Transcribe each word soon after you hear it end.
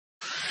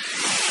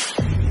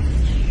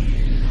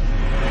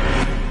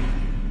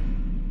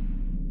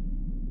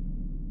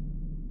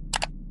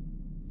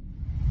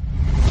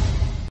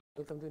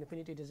welcome to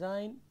Infinity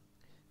Design.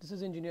 This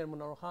is Engineer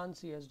Munawar Khan,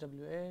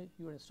 CSWA,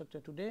 your instructor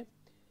today.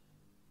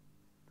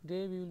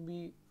 Today we will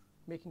be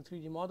making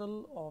 3D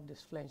model of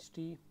this Flange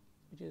Tee,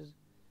 which is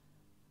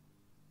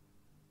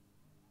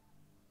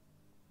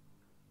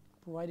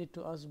provided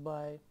to us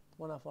by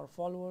one of our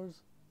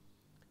followers.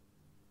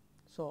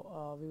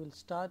 So we will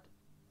start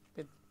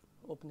with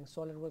opening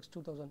SolidWorks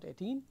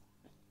 2018.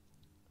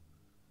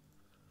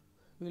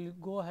 We will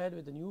go ahead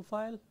with the new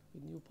file,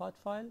 with new part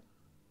file.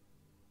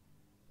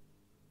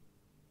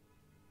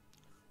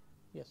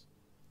 Yes,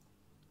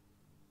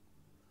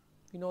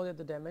 we know that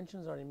the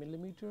dimensions are in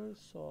millimeters,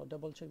 so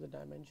double check the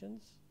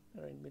dimensions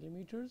are in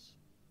millimeters.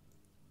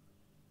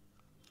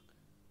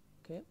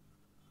 Okay,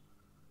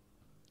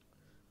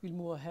 we'll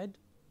move ahead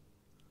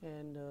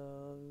and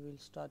we'll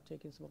start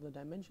taking some of the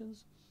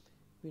dimensions.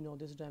 We know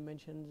this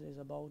dimension is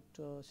about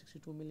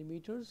 62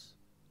 millimeters,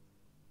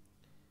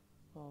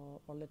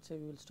 or let's say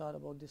we will start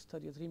about this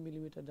 33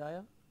 millimeter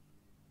dia,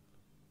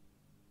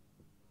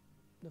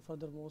 the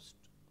furthermost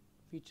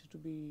feature to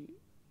be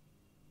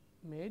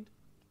made.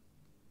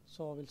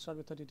 So we'll start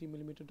with 33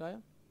 millimeter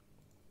dia.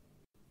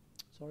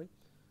 Sorry.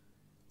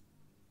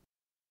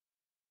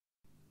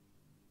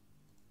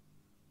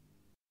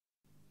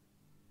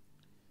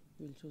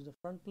 We'll choose the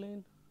front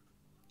plane.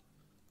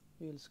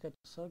 We'll sketch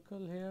a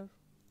circle here.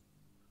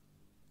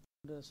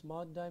 The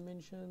smart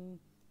dimension,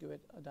 give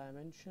it a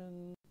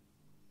dimension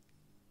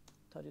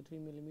 33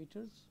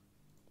 millimeters.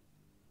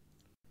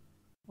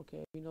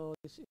 Okay, we know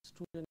this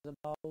extrusion is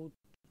about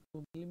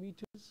 2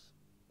 millimeters.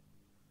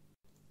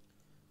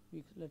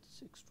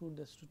 Let's extrude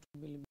this to 2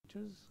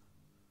 millimeters.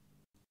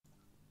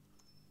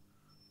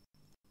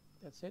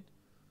 That's it.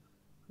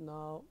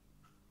 Now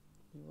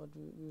what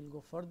we will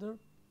go further.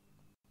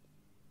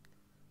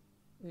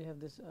 We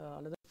have this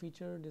another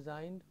feature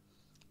designed,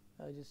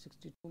 which is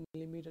 62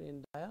 millimeter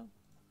in dia.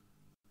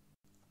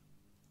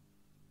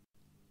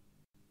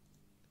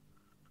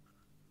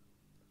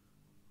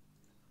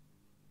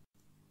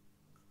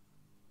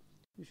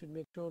 You should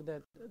make sure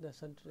that the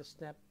center is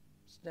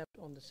snapped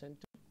on the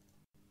center,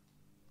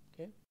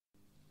 okay,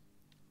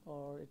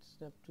 or it's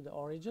snapped to the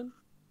origin.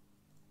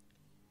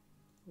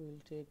 We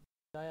will take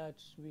dia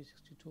to be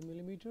 62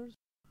 millimeters.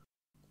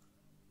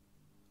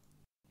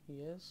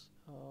 Yes,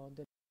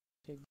 then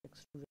take the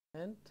extrusion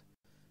length.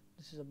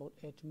 This is about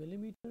 8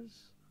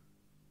 millimeters.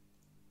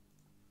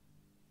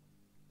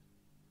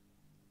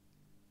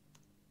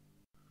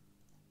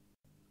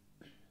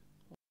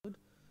 Good.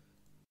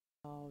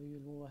 Now we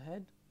will move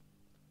ahead.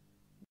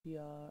 We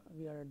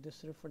are at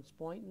this reference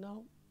point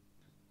now,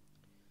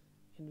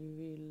 and we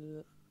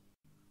will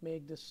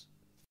make this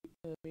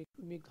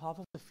make half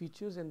of the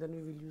features, and then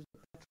we will use the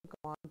pattern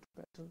command to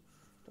pattern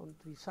on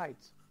 3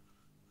 sides.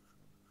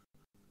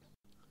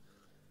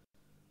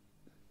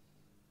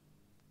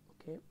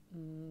 Okay,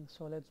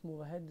 so let's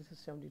move ahead. This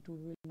is 72. We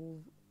will move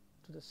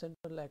to the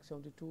center like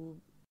 72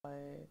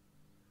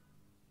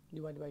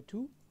 divided by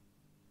 2.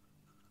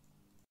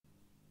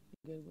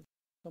 Again,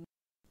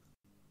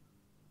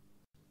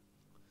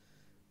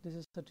 this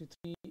is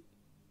 33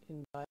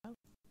 in dia,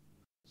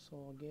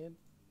 so again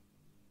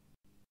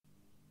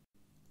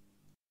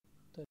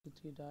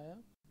 33 dia,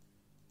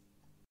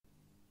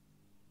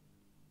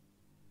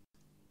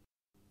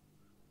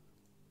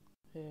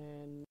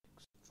 and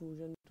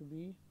extrusion to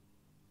be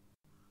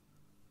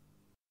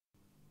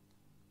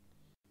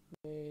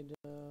made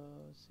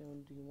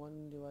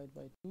 71 divided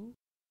by 2.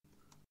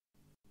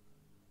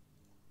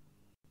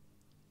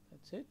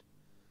 That's it.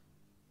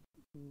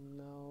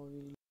 Now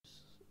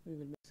we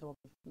will make some of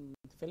the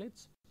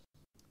fillets.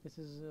 This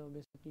is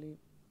basically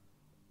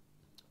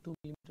 2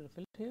 millimeter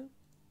fillet here.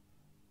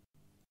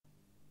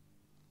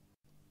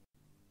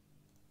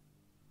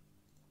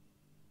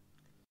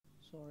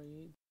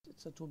 Sorry,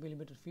 it's a 2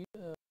 millimeter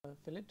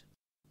fillet.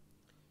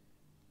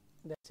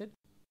 That's it.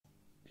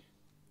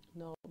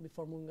 Now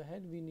before moving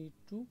ahead, we need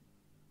to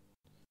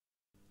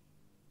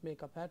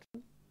make a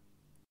pattern,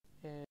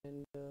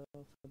 and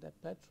for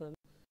that pattern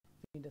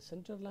we need a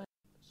center line,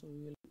 so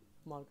we will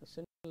mark a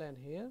center line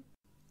here.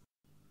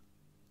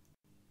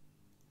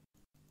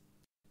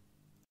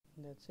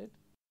 That's it.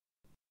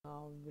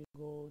 Now we will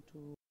go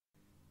to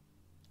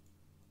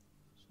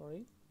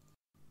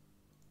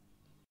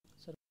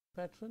circle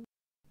pattern.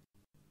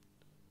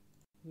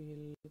 We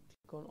will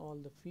click on all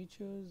the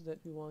features that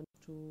we want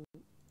to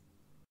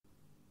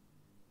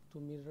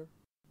mirror,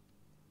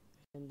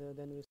 and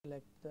then we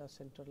select the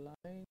center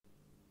line.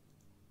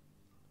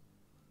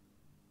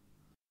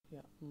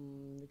 Yeah,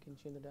 we can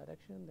change the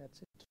direction.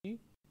 That's it. 3.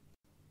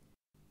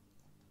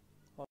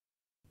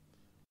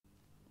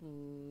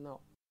 Now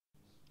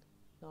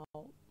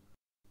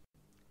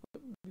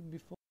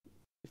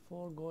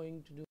before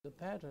going to do the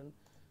pattern,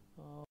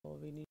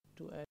 we need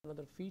to add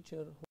another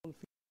feature, hole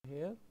feature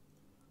here.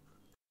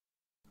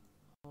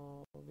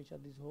 Which are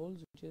these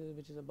holes?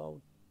 Which is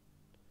about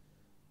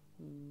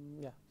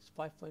it's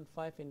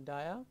 5.5 in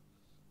dia,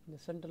 and the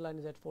center line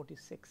is at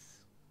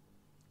 46.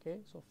 Okay,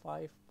 so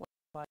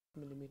 5.5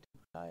 millimeter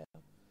dia.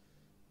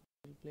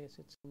 We'll place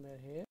it somewhere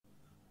here.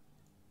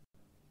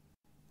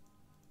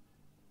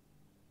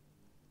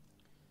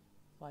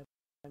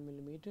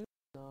 millimeters.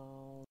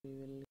 Now we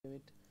will give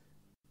it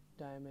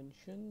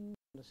dimension.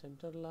 The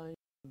center line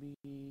will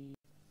be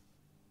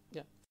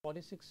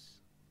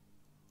 46.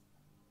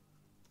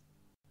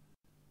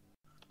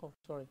 Oh,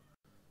 sorry.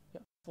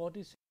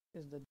 46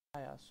 is the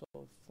dia,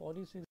 so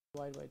 46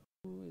 divided by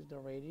 2 is the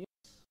radius.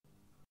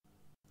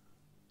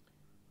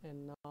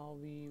 And now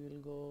we will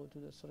go to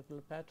the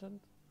circular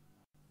pattern.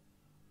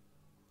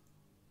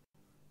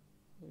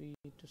 We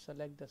need to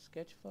select the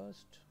sketch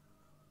first,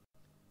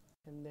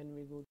 and then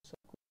we go to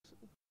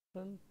circular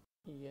pattern.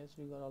 Yes,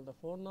 we got all the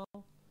 4 now,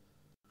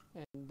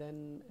 and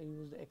then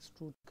use the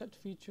extrude cut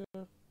feature,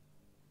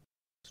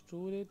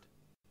 extrude it,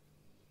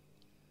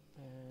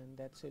 and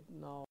that's it.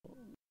 Now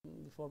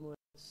before moving,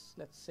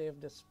 let's save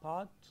this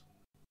part.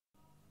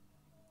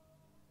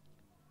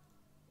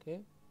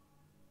 Okay,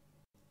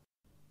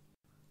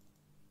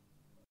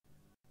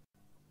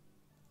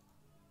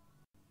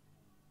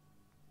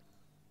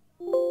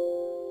 we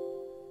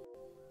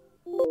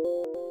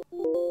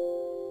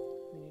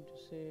need to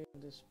save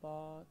this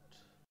part.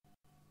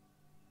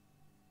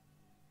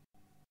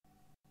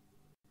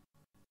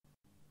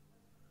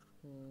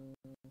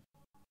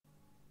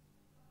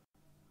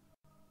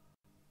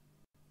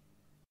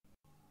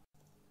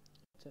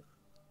 That's it.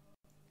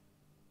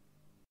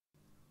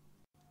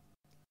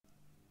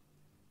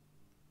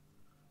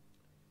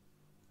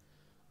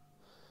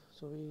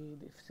 So we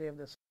save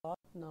this part.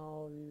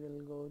 Now we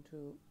will go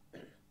to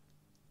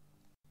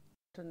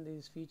turn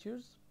these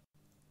features,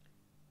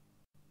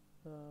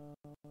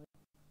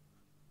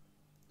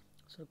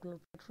 circular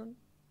pattern.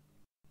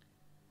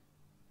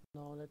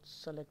 Now let's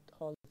select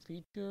all the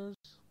features.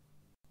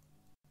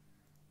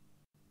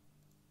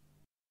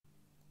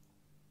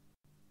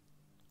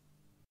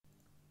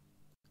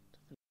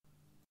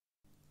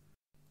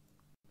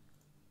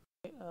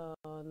 Okay,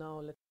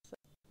 now let's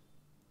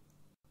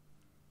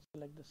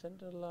select the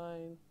center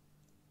line.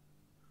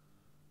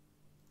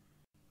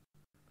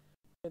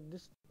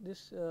 This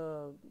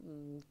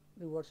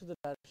reverses the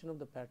direction of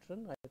the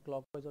pattern, either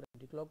clockwise or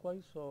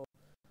anti-clockwise. So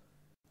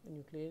when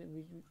you clear,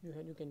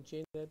 you can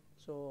change that.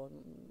 So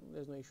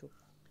there's no issue.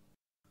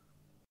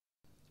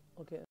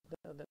 Okay,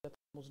 that's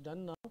almost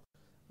done now.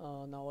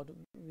 Now what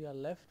we are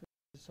left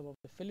with some of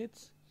the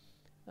fillets.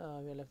 We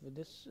are left with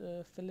this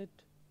fillet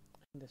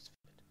and this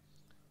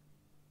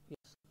fillet.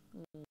 Yes.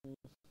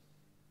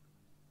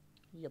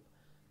 Yep.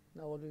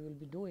 Now what we will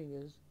be doing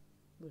is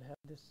we'll have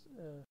this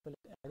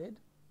fillet added.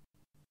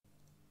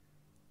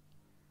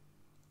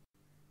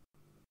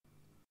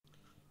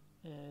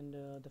 And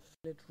the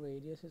fillet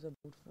radius is about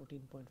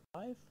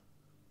 14.5.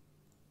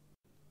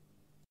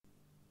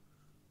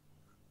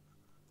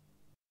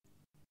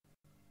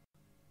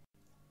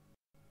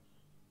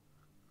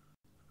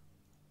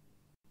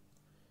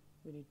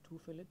 We need 2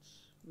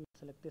 fillets. We'll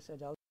select this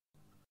edge out.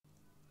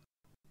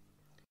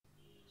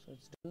 So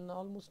it's done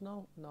almost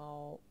now.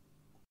 Now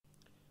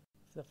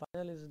the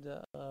final is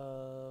the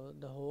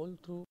hole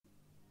through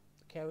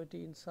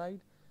cavity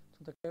inside.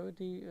 So the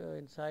cavity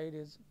inside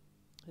is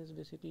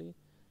basically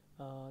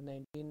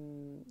 19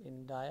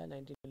 in dia,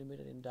 19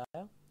 millimeter in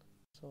dia.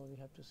 So we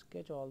have to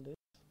sketch all this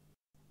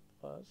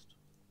first.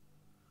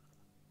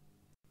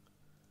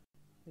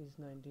 Is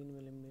 19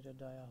 millimeter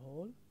dia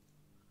hole.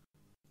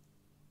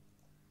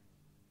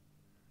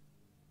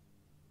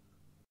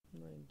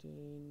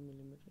 19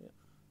 millimeter. Yeah.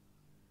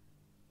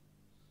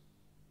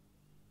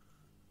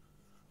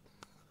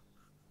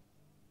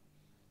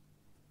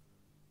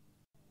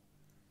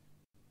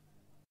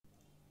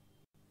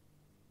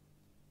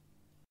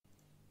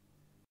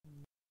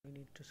 We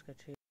need to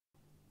sketch here.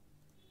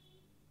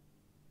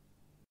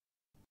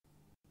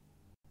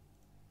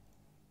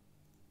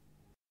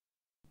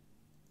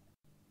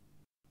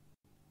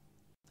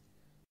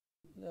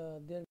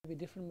 There will be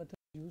different methods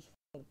used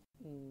for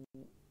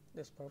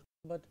this purpose,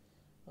 but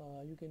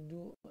you can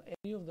do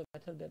any of the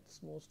method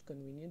that's most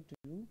convenient to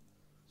you.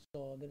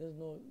 So there is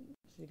no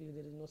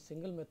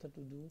single method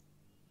to do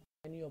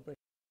any operation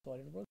in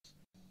SolidWorks.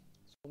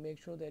 So make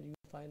sure that you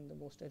find the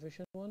most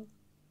efficient one.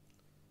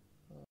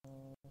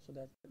 So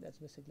that's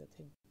basically the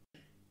thing.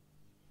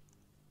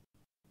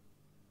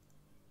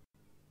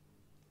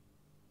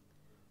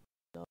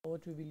 Now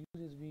what we will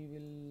use is we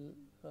will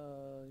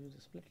use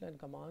the split line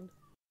command,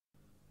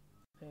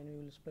 and we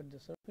will split the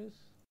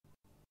surface.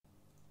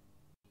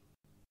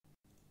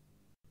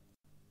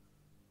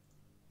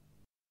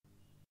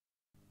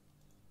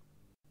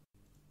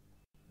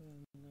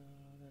 And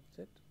that's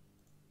it.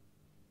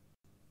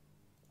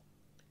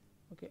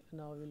 Okay,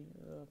 now we'll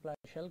apply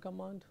shell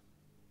command.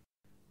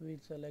 We'll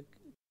select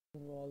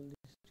all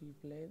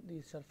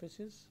these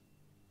surfaces,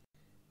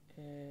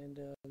 and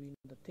we know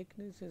the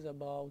thickness is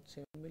about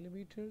 7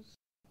 millimeters.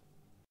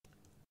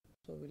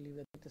 So we'll leave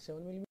that at the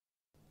 7 millimeters,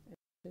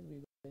 and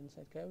we go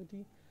inside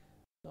cavity.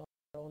 Now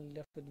we're only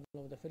left with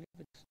one of the fillet,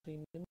 which is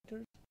 3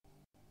 millimeters.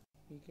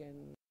 We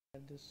can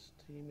add this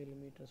 3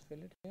 millimeters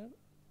fillet here.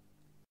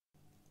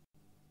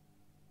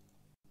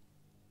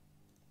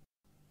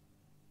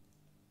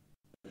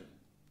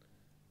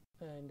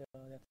 And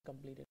that's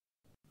completed.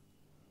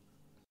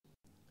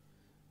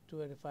 To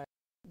verify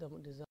the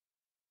design,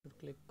 you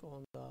click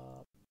on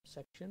the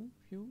section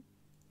view.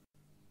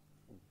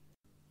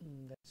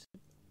 That's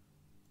it.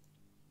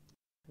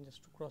 And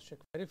just to cross check,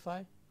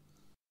 verify.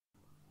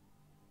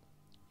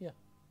 Yeah,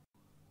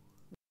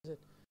 that's it.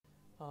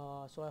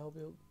 So I hope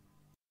you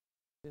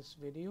this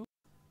video.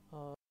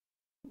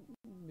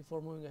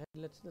 Before moving ahead,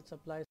 let's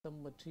apply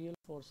some material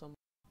for some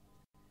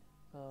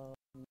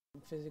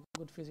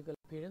good physical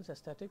appearance,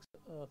 aesthetics,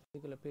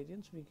 physical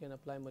appearance. We can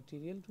apply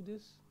material to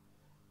this.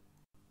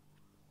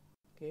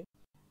 Okay,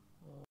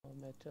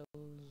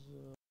 metals,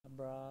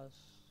 brass.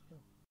 Yeah,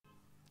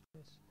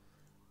 yes.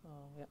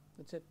 Yeah,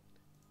 that's it.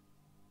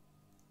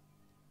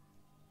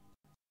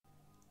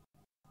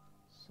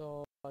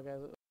 So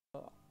guys,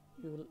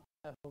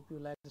 I hope you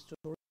like this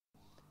tutorial,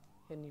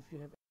 and if you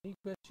have any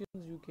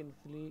questions, you can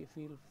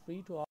feel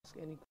free to ask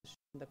any question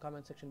in the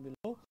comment section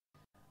below.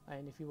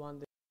 And if you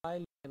want the file,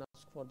 you can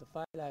ask for the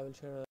file. I will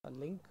share a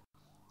link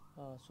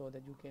so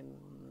that you can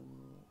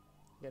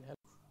get help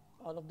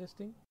out of this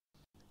thing.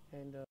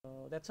 And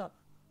that's all.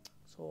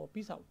 So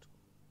peace out.